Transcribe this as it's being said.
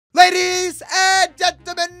Ladies and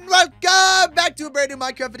gentlemen, welcome back to a brand new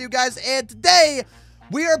Minecraft video, guys. And today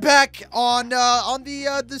we are back on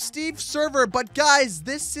the Steve server. But guys,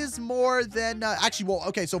 this is more than actually. Well,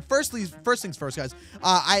 okay. So first things first, guys.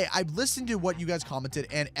 I listened to what you guys commented,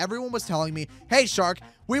 and everyone was telling me, "Hey, Shark,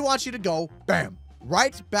 we want you to go, bam,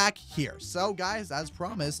 right back here." So, guys, as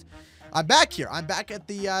promised, I'm back here. I'm back at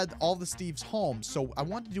the all the Steve's home. So I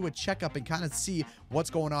wanted to do a checkup and kind of see what's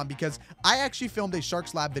going on, because I actually filmed a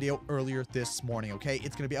Shark's Lab video earlier this morning, okay?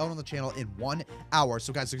 It's going to be out on the channel in 1 hour.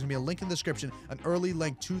 So guys, there's going to be a link in the description, an early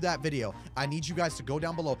link to that video. I need you guys to go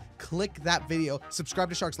down below, click that video, subscribe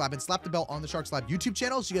to Shark's Lab, and slap the bell on the Shark's Lab YouTube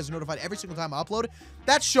channel so you guys are notified every single time I upload.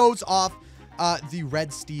 That shows off the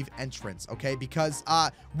Red Steve entrance, okay? Because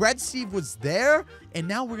Red Steve was there, and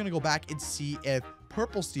now we're gonna go back and see if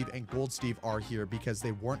Purple Steve and Gold Steve are here, because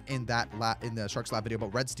they weren't in that in the Shark's Lab video, but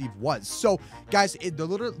Red Steve was. So guys, there's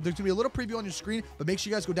gonna be a little preview on your screen, but make sure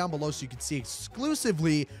you guys go down below so you can see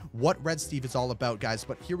exclusively what Red Steve is all about, guys.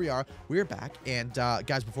 But here we are, we're back, and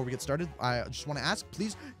guys, before we get started, I just want to ask,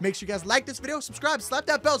 please make sure you guys like this video, subscribe, slap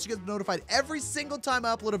that bell so you guys are notified every single time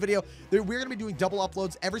I upload a video. We're gonna be doing double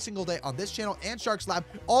uploads every single day on this channel and Shark's Lab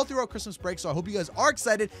all throughout Christmas break. So I hope you guys are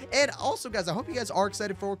excited, and also, guys, I hope you guys are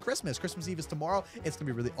excited for Christmas. Christmas Eve is tomorrow. It's gonna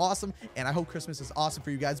be really awesome, and I hope Christmas is awesome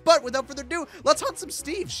for you guys. But without further ado, let's hunt some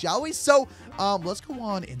Steve, shall we? So let's go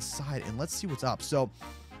on inside and let's see what's up. So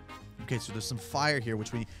okay, so there's some fire here,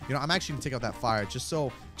 which I'm actually gonna take out that fire just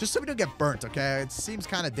so we don't get burnt, okay? It seems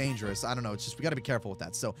kind of dangerous. I don't know, it's just we gotta be careful with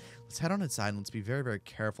that. So let's head on inside and let's be very, very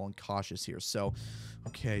careful and cautious here. So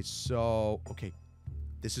okay,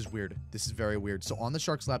 this is weird. This is very weird. So on the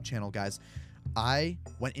Shark's Lab channel, guys, I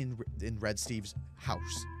went in Red Steve's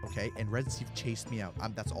house, okay? And Red Steve chased me out.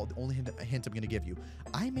 That's all. The only hint I'm going to give you.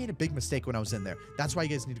 I made a big mistake when I was in there. That's why you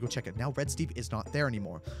guys need to go check it. Now Red Steve is not there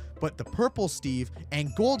anymore. But the Purple Steve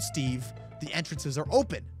and Gold Steve, the entrances are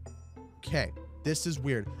open. Okay, this is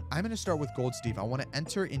weird. I'm going to start with Gold Steve. I want to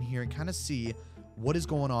enter in here and kind of see what is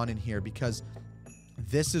going on in here, because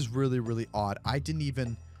this is really, really odd. I didn't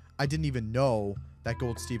even know that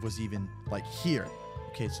Gold Steve was even, like, here.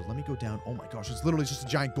 Okay, so let me go down. Oh my gosh, it's literally just a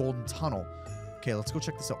giant golden tunnel. Okay, let's go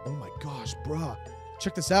check this out. Oh my gosh, bruh.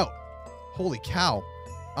 Check this out. Holy cow.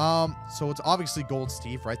 So it's obviously Gold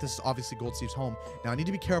Steve, right? This is obviously Gold Steve's home. Now I need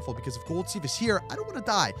to be careful, because if Gold Steve is here, I don't want to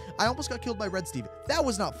die. I almost got killed by Red Steve. That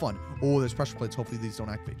was not fun. Oh, there's pressure plates. Hopefully these don't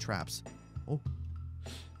activate traps. Oh.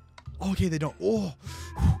 Okay, they don't. Oh,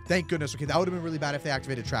 thank goodness. Okay, that would have been really bad if they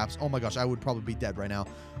activated traps. Oh my gosh, I would probably be dead right now.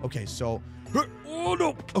 Okay, so... Oh,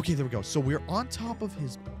 no. Okay, there we go. So we're on top of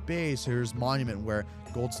his base. Here's Monument, where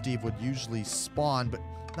Gold Steve would usually spawn, but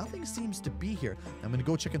nothing seems to be here. I'm going to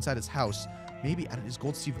go check inside his house. Maybe... Is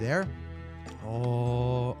Gold Steve there?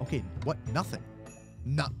 Oh, okay. What? Nothing.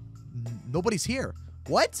 Nobody's here.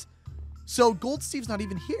 What? So Gold Steve's not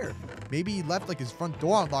even here. Maybe he left like his front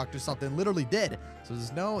door unlocked or something. Literally did. So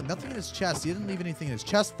there's nothing in his chest. He didn't leave anything in his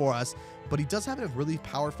chest for us, but he does have a really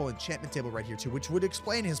powerful enchantment table right here too, which would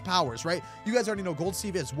explain his powers, right? You guys already know Gold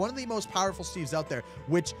Steve is one of the most powerful Steves out there,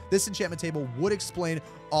 which this enchantment table would explain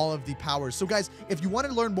all of the powers. So guys, if you want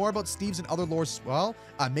to learn more about Steves and other lores as well,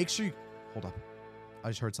 make sure you... Hold up. I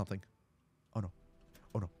just heard something. Oh no.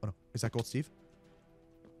 Oh no. Oh no. Is that Gold Steve?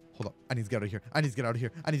 Hold up. I need to get out of here. I need to get out of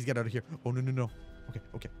here. I need to get out of here. Oh, no, no, no.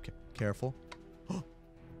 Okay. Careful.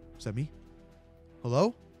 Is that me?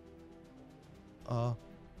 Hello?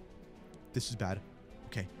 This is bad.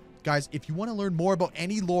 Okay. Guys, if you want to learn more about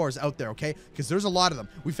any lores out there, okay? Because there's a lot of them.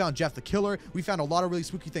 We found Jeff the Killer. We found a lot of really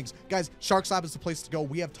spooky things. Guys, Shark's Lab is the place to go.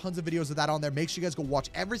 We have tons of videos of that on there. Make sure you guys go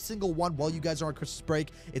watch every single one while you guys are on Christmas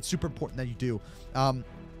break. It's super important that you do.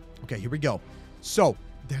 Okay, here we go. So...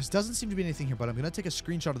 there doesn't seem to be anything here, but I'm going to take a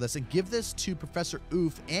screenshot of this and give this to Professor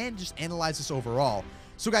Oof and just analyze this overall.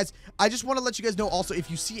 So, guys, I just want to let you guys know also,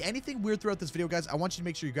 if you see anything weird throughout this video, guys, I want you to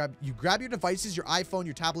make sure you grab your devices, your iPhone,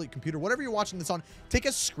 your tablet, your computer, whatever you're watching this on, take a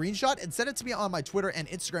screenshot and send it to me on my Twitter and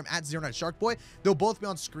Instagram at 09sharkboy. They'll both be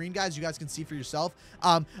on screen, guys. You guys can see for yourself.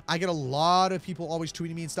 I get a lot of people always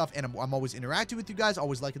tweeting me and stuff, and I'm always interacting with you guys,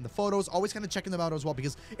 always liking the photos, always kind of checking them out as well,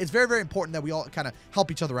 because it's very, very important that we all kind of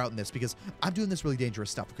help each other out in this, because I'm doing this really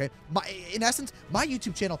dangerous stuff, okay? In essence, my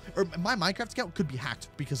YouTube channel, or my Minecraft account, could be hacked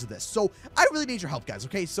because of this. So I really need your help, guys,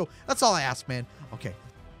 okay? So that's all I ask, man. Okay,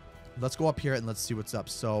 let's go up here and let's see what's up.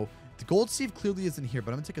 So the Gold Steve clearly isn't here,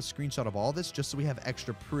 but I'm gonna take a screenshot of all this just so we have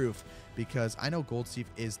extra proof, because I know Gold Steve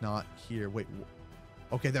is not here. Wait,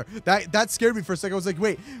 okay, there. That scared me for a second. I was like,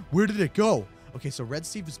 wait, where did it go? Okay, so Red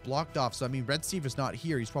Steve is blocked off. So I mean, Red Steve is not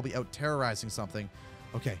here. He's probably out terrorizing something.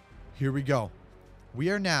 Okay, here we go. We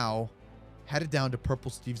are now headed down to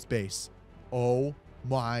Purple Steve's base. Oh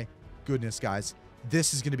my goodness, guys.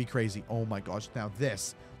 This is going to be crazy. Oh my gosh. Now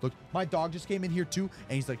this. Look, my dog just came in here too.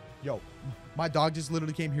 And he's like, yo, my dog just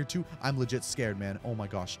literally came here too. I'm legit scared, man. Oh my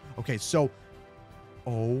gosh. Okay, so.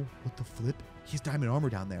 Oh, what the flip? He's diamond armor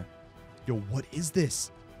down there. Yo, what is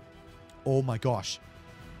this? Oh my gosh.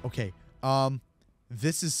 Okay.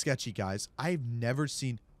 This is sketchy, guys. I've never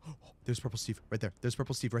seen. Oh, there's Purple Steve right there. There's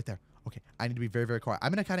Purple Steve right there. Okay, I need to be very, very quiet.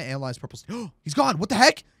 I'm gonna kind of analyze Purple Steve. Oh, he's gone. What the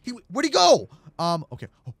heck? Where'd he go? Okay.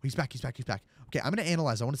 Oh, he's back. He's back. He's back. Okay, I'm gonna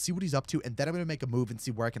analyze. I want to see what he's up to, and then I'm gonna make a move and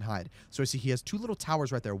see where I can hide. So I see he has 2 little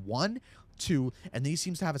towers right there. 1, 2, and then he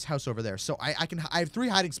seems to have his house over there. So I have 3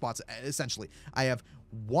 hiding spots essentially. I have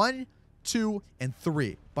 1, 2, and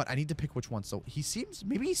 3, but I need to pick which one. So he seems,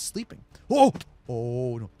 maybe he's sleeping. Oh,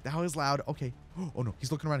 oh no, that was loud. Okay. Oh no,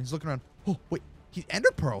 he's looking around. He's looking around. Oh wait, he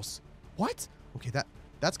ender pearls. What? Okay,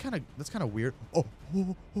 that's kind of weird. Oh,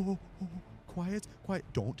 quiet, quiet.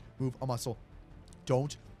 Don't move a muscle.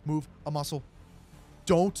 Don't move a muscle.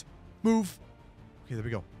 Don't move. Okay, there we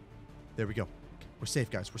go. There we go. Okay, we're safe,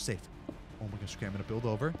 guys. We're safe. Oh my gosh. Okay, I'm gonna build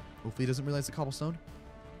over. Hopefully he doesn't realize the cobblestone.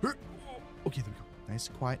 Okay, there we go. Nice,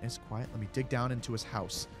 quiet, nice, quiet. Let me dig down into his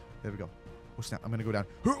house. There we go. Oh snap! I'm gonna go down.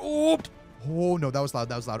 Oh no, that was loud.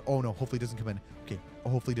 That was loud. Oh no, hopefully he doesn't come in. Okay. Oh,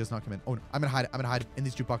 hopefully he does not come in. Oh no, I'm gonna hide. I'm gonna hide in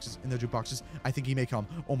these jukeboxes. In the jukeboxes. I think he may come.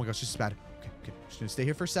 Oh my gosh, this is bad. Okay, okay. Just gonna stay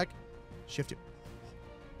here for a sec. Shift it.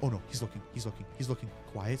 Oh no, he's looking. He's looking. He's looking.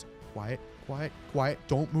 Quiet, quiet, quiet, quiet.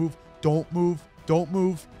 Don't move. Don't move. Don't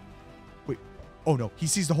move. Wait. Oh no, he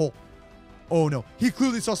sees the hole. Oh no, he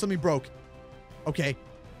clearly saw something broke. Okay,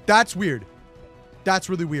 that's weird. That's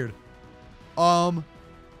really weird. Okay,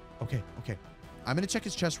 okay. I'm gonna check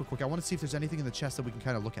his chest real quick. I want to see if there's anything in the chest that we can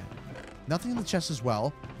kind of look at. Nothing in the chest as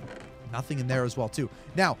well. Nothing in there as well too.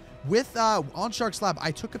 Now, with on Shark's lab,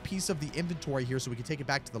 I took a piece of the inventory here so we can take it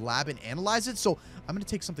back to the lab and analyze it. So I'm gonna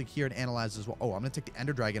take something here and analyze as well. Oh, I'm gonna take the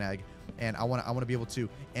Ender Dragon egg, and I wanna be able to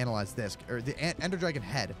analyze this, or the Ender Dragon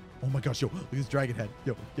head. Oh my gosh, yo, look at this dragon head.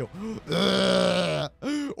 Yo, yo.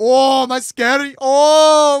 Oh, am I scary?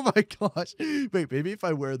 Oh my gosh. Wait, maybe if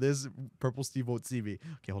I wear this, Purple Steve won't see me.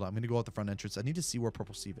 Okay, hold on. I'm gonna go out the front entrance. I need to see where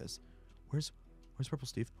Purple Steve is. Where's Purple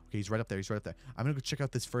Steve? Okay, he's right up there. He's right up there. I'm gonna go check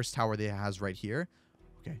out this first tower that he has right here.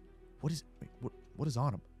 Okay. What is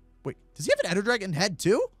on him? Wait, does he have an Ender Dragon head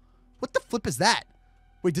too? What the flip is that?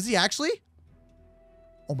 Wait, does he actually?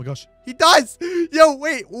 Oh my gosh, he does! Yo,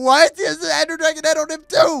 wait, what? He has an Ender Dragon head on him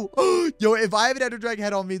too! Yo, if I have an Ender Dragon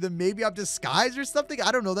head on me, then maybe I'm disguised or something?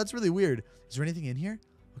 I don't know, that's really weird. Is there anything in here?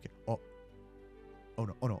 Okay, oh. Oh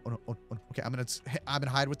no, oh no, oh no, oh no. Okay, I'm gonna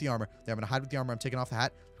hide with the armor. There, I'm gonna hide with the armor. I'm taking off the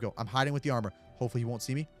hat. Here we go. I'm hiding with the armor. Hopefully he won't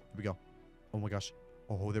see me. Here we go. Oh my gosh.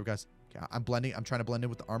 Oh, there we go, guys. Okay, I'm blending. I'm trying to blend in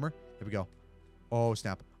with the armor. Here we go. Oh,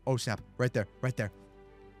 snap. Oh, snap. Right there. Right there.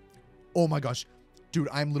 Oh my gosh. Dude,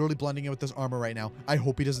 I'm literally blending in with this armor right now. I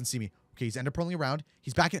hope he doesn't see me. Okay, he's ender pearling around.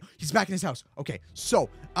 He's back in his house. Okay, so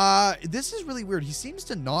this is really weird. He seems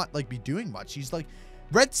to not like be doing much. He's like,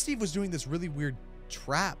 Red Steve was doing this really weird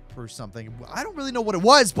trap or something. I don't really know what it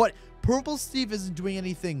was, but Purple Steve isn't doing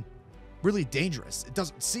anything really dangerous. It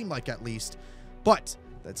doesn't seem like, at least. But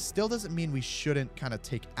that still doesn't mean we shouldn't kind of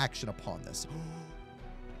take action upon this.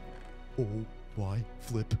 Oh my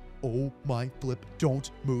flip. Oh my flip. Don't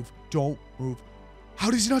move. Don't move. How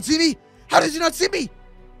does he not see me? How does he not see me?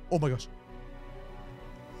 Oh my gosh.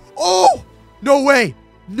 Oh! No way.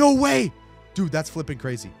 No way. Dude, that's flipping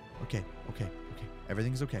crazy. Okay, okay, okay.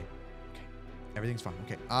 Everything's okay. Okay. Everything's fine.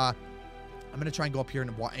 Okay. I'm going to try and go up here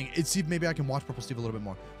and see if maybe I can watch Purple Steve a little bit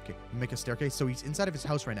more. Okay, make a staircase. So he's inside of his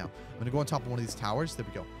house right now. I'm going to go on top of one of these towers. There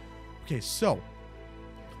we go. Okay, so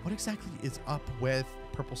what exactly is up with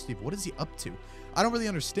Purple Steve? What is he up to? I don't really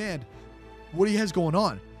understand what he has going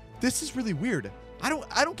on. This is really weird. I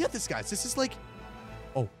don't get this, guys. This is like,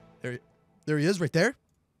 oh, there he is right there.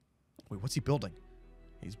 Wait, what's he building?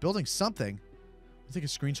 He's building something. I'll take a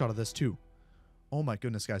screenshot of this too. Oh my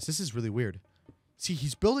goodness, guys. This is really weird. See,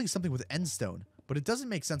 he's building something with endstone, but it doesn't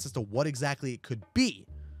make sense as to what exactly it could be.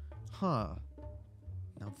 Huh.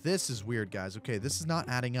 Now this is weird, guys. Okay, this is not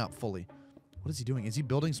adding up fully. What is he doing? Is he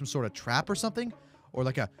building some sort of trap or something? Or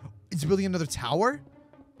like is he building another tower?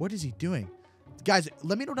 What is he doing? Guys,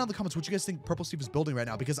 let me know down in the comments what you guys think Purple Steve is building right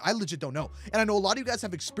now, because I legit don't know. And I know a lot of you guys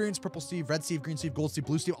have experienced Purple Steve, Red Steve, Green Steve, Gold Steve,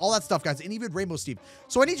 Blue Steve, all that stuff, guys, and even Rainbow Steve.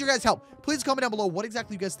 So I need your guys' help. Please comment down below what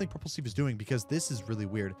exactly you guys think Purple Steve is doing, because this is really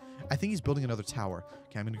weird. I think he's building another tower.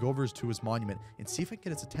 Okay, I'm going to go over to his monument and see if I can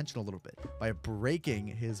get his attention a little bit by breaking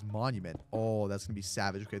his monument. Oh, that's going to be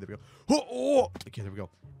savage. Okay, there we go. Oh, okay, there we go.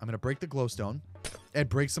 I'm going to break the glowstone and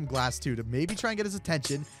break some glass too to maybe try and get his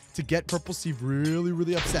attention to get Purple Steve really,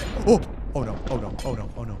 really upset. Oh, oh no, oh no, oh no,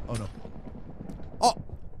 oh no, oh no. Oh,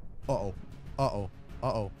 uh-oh, uh-oh,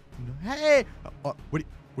 uh-oh. Hey! Where'd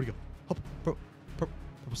he go? Oh, purple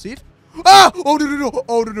Steve? Ah! Oh, no.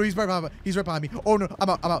 Oh, no. He's right behind me. He's right behind me. Oh, no. I'm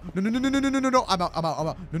out. No. I'm out. No.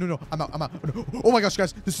 I'm out. No. Oh, my gosh,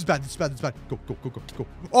 guys. This is bad. Go.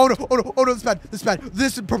 Oh, no. This is bad.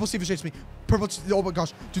 This purple Steve is chasing me. Oh, my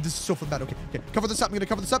gosh. Dude, this is so bad. Okay. Cover this up. I'm going to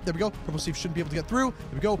cover this up. There we go. Purple Steve shouldn't be able to get through.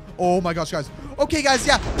 There we go. Oh, my gosh, guys. Okay, guys.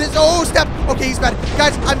 Yeah. Oh, step. Okay, he's bad.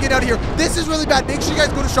 Guys, I'm getting out of here. This is really bad. Make sure you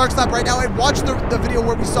guys go to Shark Slap right now and watch the video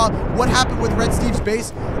where we saw what happened with Red Steve's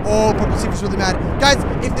base. Oh, Purple Steve is really mad. Guys,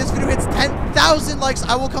 if this video hits 10,000 likes,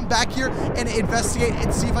 I will come back here and investigate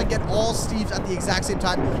and see if I can get all Steves at the exact same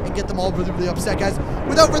time and get them all really upset, guys.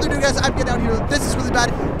 Without further ado, guys, I'm getting out here. This is really bad.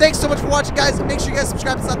 Thanks so much for watching, guys. Make sure you guys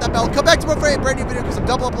subscribe and slap that bell. Come back tomorrow for a brand new video because I'm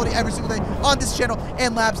double uploading every single day on this channel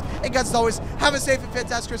and labs. And guys, as always, have a safe and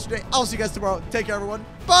fantastic rest of your day. I'll see you guys tomorrow. Take care, everyone.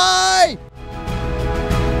 Bye!